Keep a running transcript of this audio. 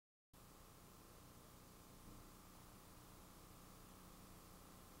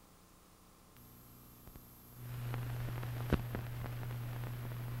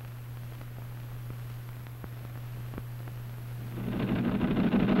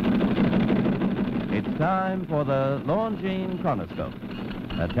time for the Longines Chronoscope,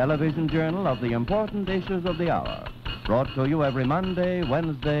 a television journal of the important issues of the hour, brought to you every Monday,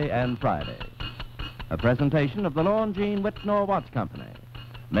 Wednesday, and Friday. A presentation of the Longines Whitnor Watch Company,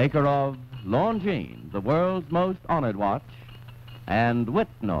 maker of Longines, the world's most honored watch, and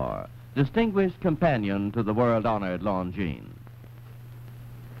Whitnor, distinguished companion to the world-honored Longines.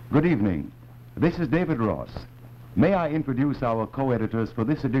 Good evening. This is David Ross. May I introduce our co-editors for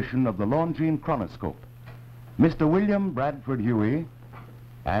this edition of the Longines Chronoscope, Mr. William Bradford Huie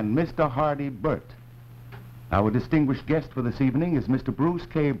and Mr. Hardy Burt. Our distinguished guest for this evening is Mr. Bruce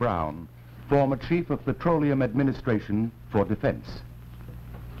K. Brown, former Chief of Petroleum Administration for Defense.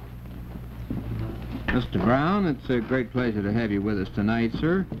 Mr. Brown, it's a great pleasure to have you with us tonight,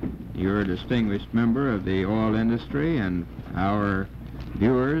 sir. You're a distinguished member of the oil industry, and our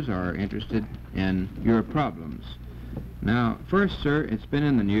viewers are interested in your problems. Now, first, sir, it's been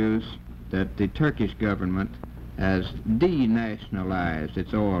in the news that the Turkish government has denationalized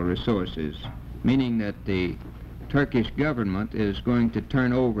its oil resources, meaning that the Turkish government is going to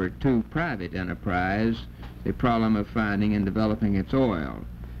turn over to private enterprise the problem of finding and developing its oil.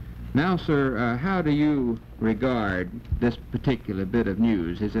 Now, sir, how do you regard this particular bit of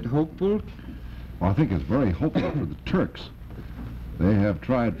news? Is it hopeful? Well, I think it's very hopeful for the Turks. They have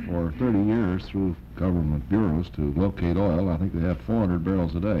tried for 30 years through government bureaus to locate oil. I think they have 400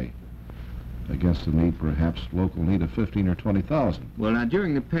 barrels a day against the need, perhaps local need of 15 or 20,000. Well, now,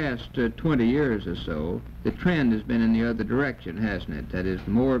 during the past 20 years or so, the trend has been in the other direction, hasn't it? That is,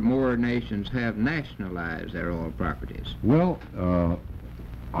 more nations have nationalized their oil properties. Well,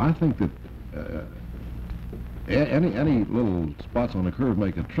 I think that any little spots on the curve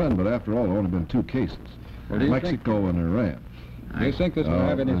make a trend, but after all, there have only been two cases, Mexico and Iran. Do you think this will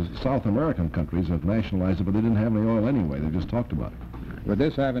have any... South American countries have nationalized it, but they didn't have any oil anyway. They just talked about it. Would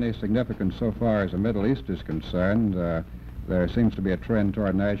this have any significance so far as the Middle East is concerned? There seems to be a trend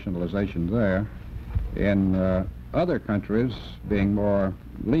toward nationalization there. In other countries being more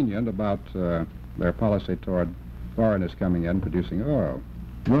lenient about their policy toward foreigners coming in producing oil.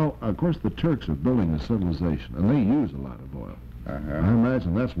 Well, of course, the Turks are building a civilization, and they use a lot of oil. I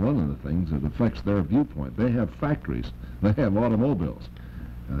imagine that's one of the things that affects their viewpoint. They have factories. They have automobiles.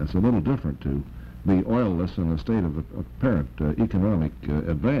 It's a little different to be oilless in a state of apparent economic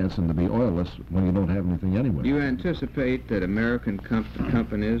advance and to be oilless when you don't have anything anyway. Do you anticipate that American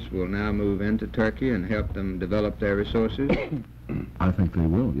companies will now move into Turkey and help them develop their resources? I think they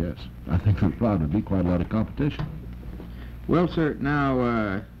will, yes. I think there'll probably be quite a lot of competition. Well, sir,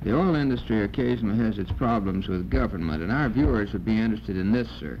 now, the oil industry occasionally has its problems with government, and our viewers would be interested in this,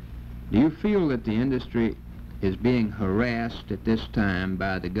 sir. Do you feel that the industry is being harassed at this time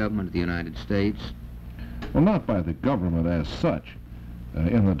by the government of the United States? Well, not by the government as such.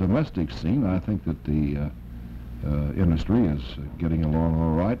 In the domestic scene, I think that the industry is getting along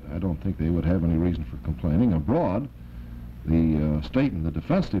all right. I don't think they would have any reason for complaining. Abroad, the state and the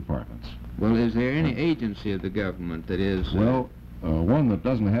defense departments. Well, is there any agency of the government that is... Well, one that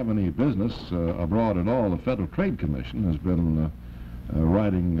doesn't have any business abroad at all, the Federal Trade Commission, has been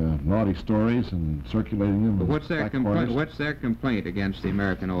writing naughty stories and circulating them. But what's their complaint against the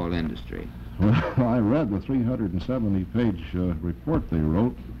American oil industry? Well, I read the 370-page report they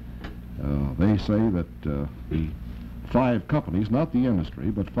wrote. They say that the 5 companies, not the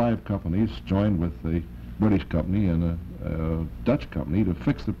industry, but 5 companies joined with the British company and a Dutch company to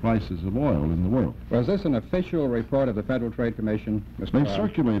fix the prices of oil in the world. Was this an official report of the Federal Trade Commission, Mr. They Brown?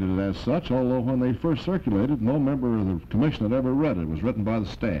 circulated it as such, although when they first circulated, no member of the commission had ever read it. It was written by the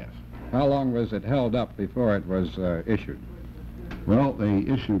staff. How long was it held up before it was issued? Well, they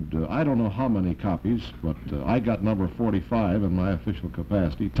issued, I don't know how many copies, but I got number 45 in my official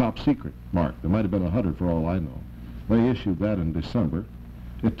capacity, top secret mark. There might have been 100 for all I know. They issued that in December.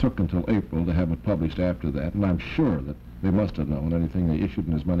 It took until April to have it published after that, and I'm sure that they must have known anything they issued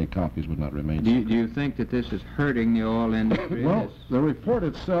in as many copies would not remain. Do you think that this is hurting the oil industry? Well, the report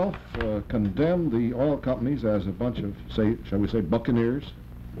itself condemned the oil companies as a bunch of, shall we say, buccaneers.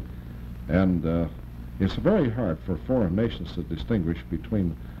 And it's very hard for foreign nations to distinguish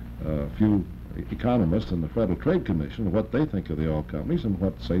between a few economists and the Federal Trade Commission what they think of the oil companies and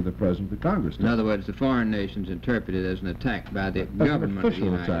what, say, the President of Congress does. In other words, the foreign nations interpret it as an attack by the government of the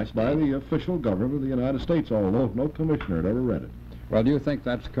United States. An official attack by the official government of the United States, although no commissioner had ever read it. Well, do you think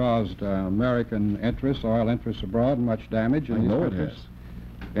that's caused American interests, oil interests abroad, much damage? I know it has.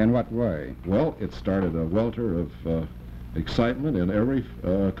 In what way? Well, it started a welter of excitement in every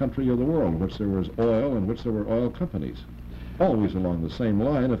country of the world in which there was oil, in which there were oil companies. Always along the same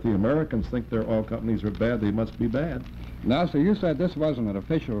line. If the Americans think their oil companies are bad, they must be bad. Now, so you said this wasn't an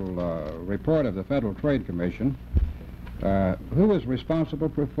official report of the Federal Trade Commission. Who was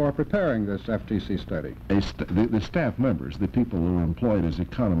responsible for preparing this FTC study? The staff members, the people who are employed as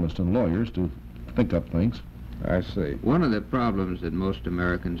economists and lawyers to think up things. I see. One of the problems that most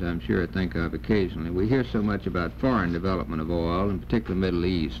Americans, I'm sure, think of occasionally, we hear so much about foreign development of oil, in particular Middle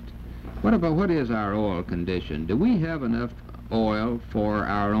East. What is our oil condition? Do we have enough oil for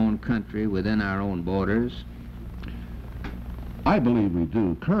our own country within our own borders? I believe we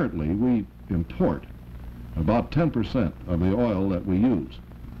do. Currently, we import about 10% of the oil that we use,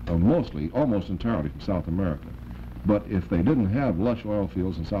 mostly, almost entirely from South America. But if they didn't have lush oil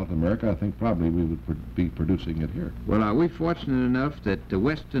fields in South America, I think probably we would be producing it here. Well, are we fortunate enough that the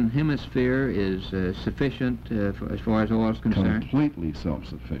Western Hemisphere is sufficient as far as oil is concerned? Completely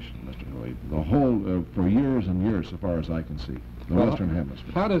self-sufficient, Mr. Huie. The whole, for years and years, so far as I can see, the Western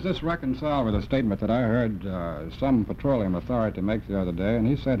Hemisphere. How does this reconcile with a statement that I heard some petroleum authority make the other day, and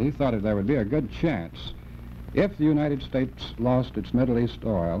he said he thought that there would be a good chance, if the United States lost its Middle East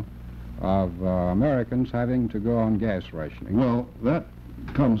oil, of Americans having to go on gas rationing? Well, that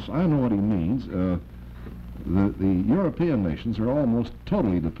comes, I know what he means. The European nations are almost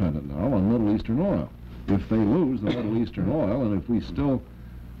totally dependent now on Middle Eastern oil. If they lose the Middle Eastern oil, and if we still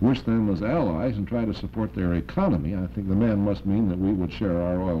wish them as allies and try to support their economy, I think the man must mean that we would share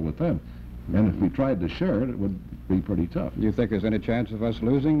our oil with them. And if we tried to share it, it would be pretty tough. Do you think there's any chance of us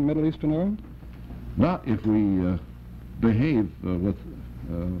losing Middle Eastern oil? Not if we behave with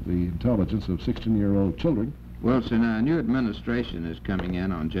the intelligence of 16-year-old children. Well, so now a new administration is coming in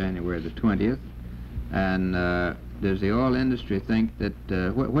on January the 20th, and does the oil industry think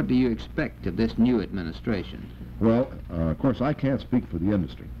that, what do you expect of this new administration? Well, of course, I can't speak for the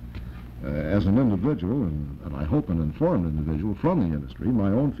industry. As an individual, and I hope an informed individual from the industry, my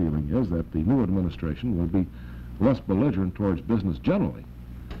own feeling is that the new administration will be less belligerent towards business generally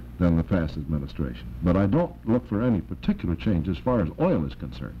than the past administration. But I don't look for any particular change as far as oil is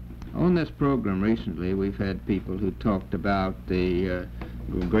concerned. On this program recently, we've had people who talked about the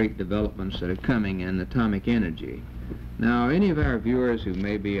great developments that are coming in atomic energy. Now, any of our viewers who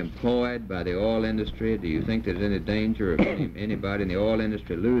may be employed by the oil industry, do you think there's any danger of anybody in the oil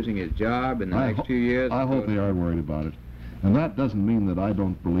industry losing his job in the next few years? I hope they are worried about it. And that doesn't mean that I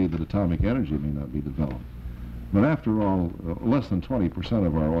don't believe that atomic energy may not be developed. But after all, less than 20%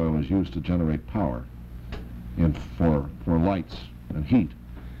 of our oil is used to generate power for lights and heat.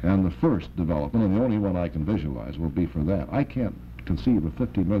 And the first development, and the only one I can visualize, will be for that. I can't conceive of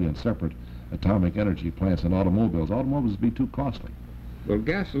 50 million separate atomic energy plants in automobiles. Automobiles would be too costly. Well,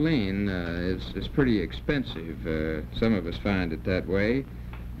 gasoline is pretty expensive. Some of us find it that way.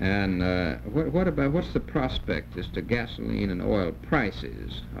 And what's the prospect as to gasoline and oil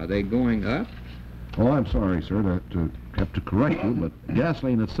prices? Are they going up? Oh, I'm sorry, sir, to have to correct you, but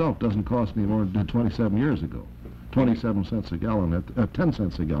gasoline itself doesn't cost any more than 27 years ago. 27 cents a gallon, 10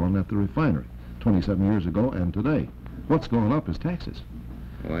 cents a gallon at the refinery, 27 years ago and today. What's going up is taxes.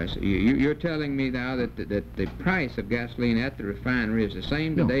 Oh, I see. You're telling me now that the price of gasoline at the refinery is the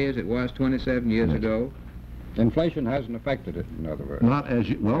same today as it was 27 years ago? Inflation hasn't affected it, in other words. Not as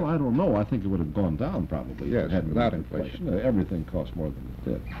you, well, I don't know. I think it would have gone down probably. Yes, if it hadn't without been inflation. Everything costs more than it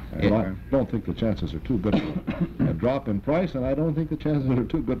did. And I don't think the chances are too good for a drop in price, and I don't think the chances are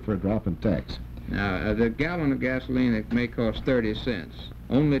too good for a drop in tax. Now, the gallon of gasoline that may cost 30 cents,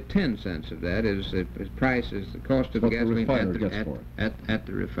 only 10 cents of that is the price, is the cost of the gasoline at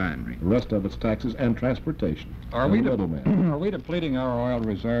the refinery. The rest of it's taxes and transportation. Are we depleting our oil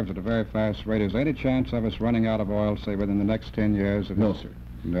reserves at a very fast rate? Is there any chance of us running out of oil, say, within the next 10 years? No, sir.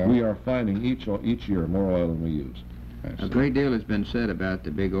 No? We are finding each year more oil than we use. A great deal has been said about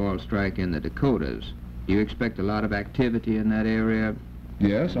the big oil strike in the Dakotas. Do you expect a lot of activity in that area?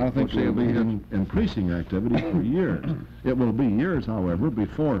 Yes, I think there will be increasing activity for years. It will be years, however,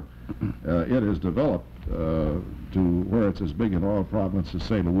 before it is developed to where it's as big an oil province as,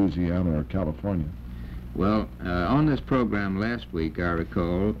 say, Louisiana or California. Well, on this program last week, I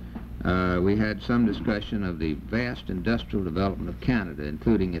recall, we had some discussion of the vast industrial development of Canada,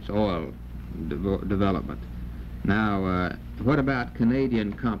 including its oil development. Now, what about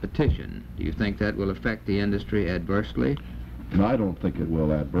Canadian competition? Do you think that will affect the industry adversely? No, I don't think it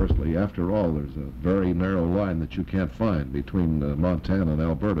will adversely. After all, there's a very narrow line that you can't find between Montana and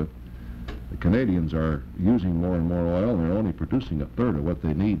Alberta. The Canadians are using more and more oil, and they're only producing a third of what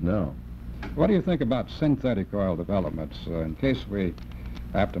they need now. What do you think about synthetic oil developments? In case we,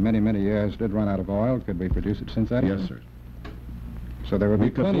 after many, many years, did run out of oil, could we produce it synthetically? Yes, sir. So there would be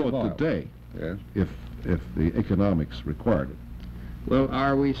plenty of oil today, yes, if the economics required it. Well,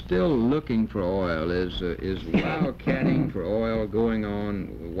 are we still looking for oil? Is wildcatting for oil going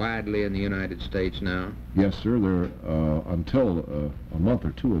on widely in the United States now? Yes, sir. Until a month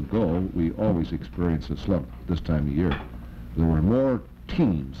or two ago, we always experienced a slump this time of year. There were more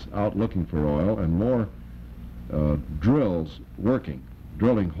teams out looking for oil and more drills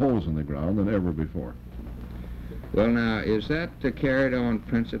drilling holes in the ground than ever before. Well, now, is that carried on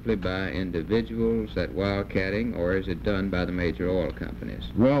principally by individuals, that wildcatting, or is it done by the major oil companies?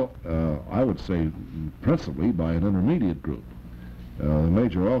 Well, I would say principally by an intermediate group. The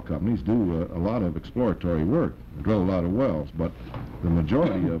major oil companies do a lot of exploratory work, drill a lot of wells, but the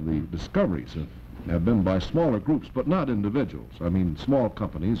majority of the discoveries have been by smaller groups, but not individuals. I mean, small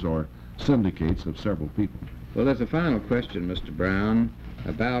companies or syndicates of several people. Well, there's a final question, Mr. Brown,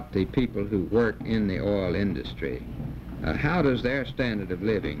 about the people who work in the oil industry. How does their standard of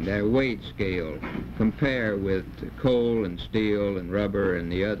living, their wage scale, compare with coal and steel and rubber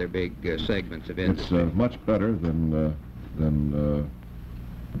and the other big segments of industry? It's much better than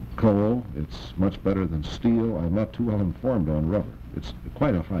coal. It's much better than steel. I'm not too well informed on rubber. It's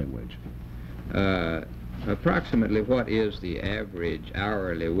quite a high wage. Approximately what is the average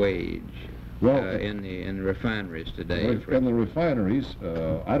hourly wage in the refineries today? In the refineries,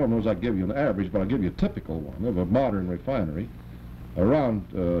 I don't know as I give you an average, but I'll give you a typical one of a modern refinery, around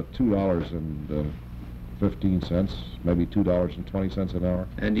 $2.15, maybe $2.20 an hour.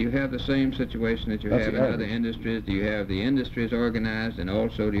 And do you have the same situation that you have in other industries? Do you have the industries organized, and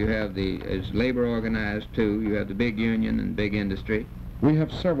also do you have is labor organized too? You have the big union and big industry? We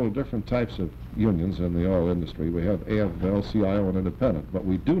have several different types of unions in the oil industry. We have AFL, CIO, and independent, but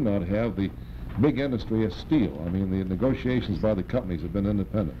we do not have the big industry as steel. I mean, the negotiations by the companies have been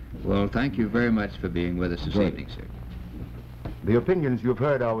independent. Well, thank you very much for being with us this evening, sir. The opinions you've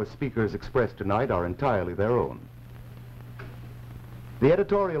heard our speakers express tonight are entirely their own. The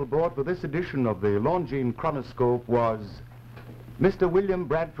editorial brought for this edition of the Longines Chronoscope was Mr. William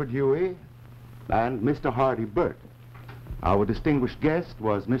Bradford Huie and Mr. Hardy Burt. Our distinguished guest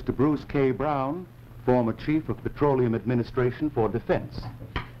was Mr. Bruce K. Brown, former Chief of Petroleum Administration for Defense.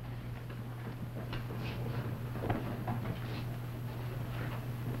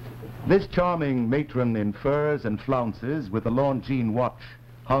 This charming matron in furs and flounces with a Longines watch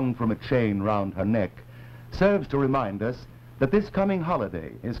hung from a chain round her neck serves to remind us that this coming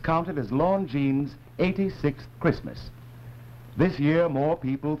holiday is counted as Longines' 86th Christmas. This year, more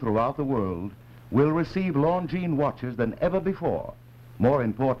people throughout the world will receive Longines watches than ever before. More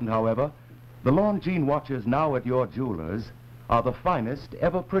important, however, the Longines watches now at your jewelers are the finest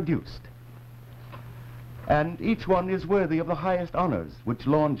ever produced. And each one is worthy of the highest honors which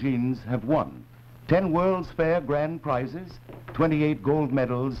Longines have won. 10 World's Fair grand prizes, 28 gold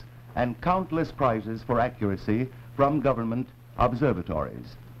medals, and countless prizes for accuracy from government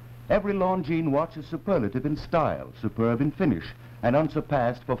observatories. Every Longines watch is superlative in style, superb in finish, and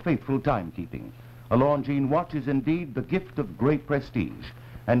unsurpassed for faithful timekeeping. A Longines watch is indeed the gift of great prestige,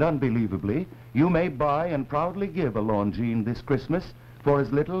 and unbelievably, you may buy and proudly give a Longines this Christmas for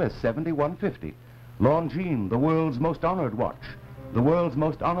as little as $71.50. Longines, the world's most honored watch, the world's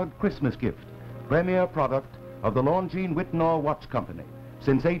most honored Christmas gift, premier product of the Longines Whitnall Watch Company,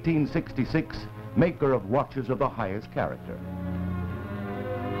 since 1866, maker of watches of the highest character.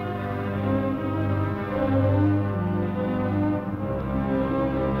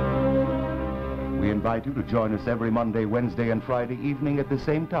 We invite you to join us every Monday, Wednesday, and Friday evening at the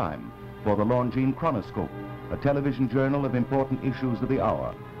same time for the Longines Chronoscope, a television journal of important issues of the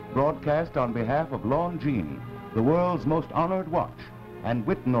hour, broadcast on behalf of Longines, the world's most honored watch, and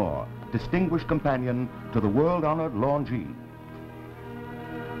Whitnall, distinguished companion to the world-honored Longines.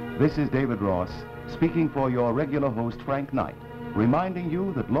 This is David Ross, speaking for your regular host, Frank Knight, reminding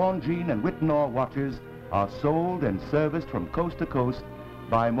you that Longines and Whitnall watches are sold and serviced from coast to coast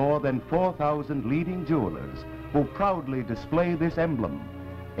by more than 4,000 leading jewelers who proudly display this emblem,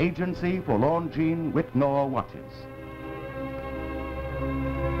 Agency for Longines Whitnall Watches.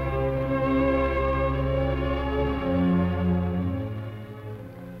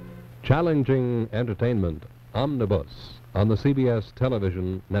 Challenging entertainment omnibus on the CBS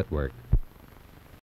television network.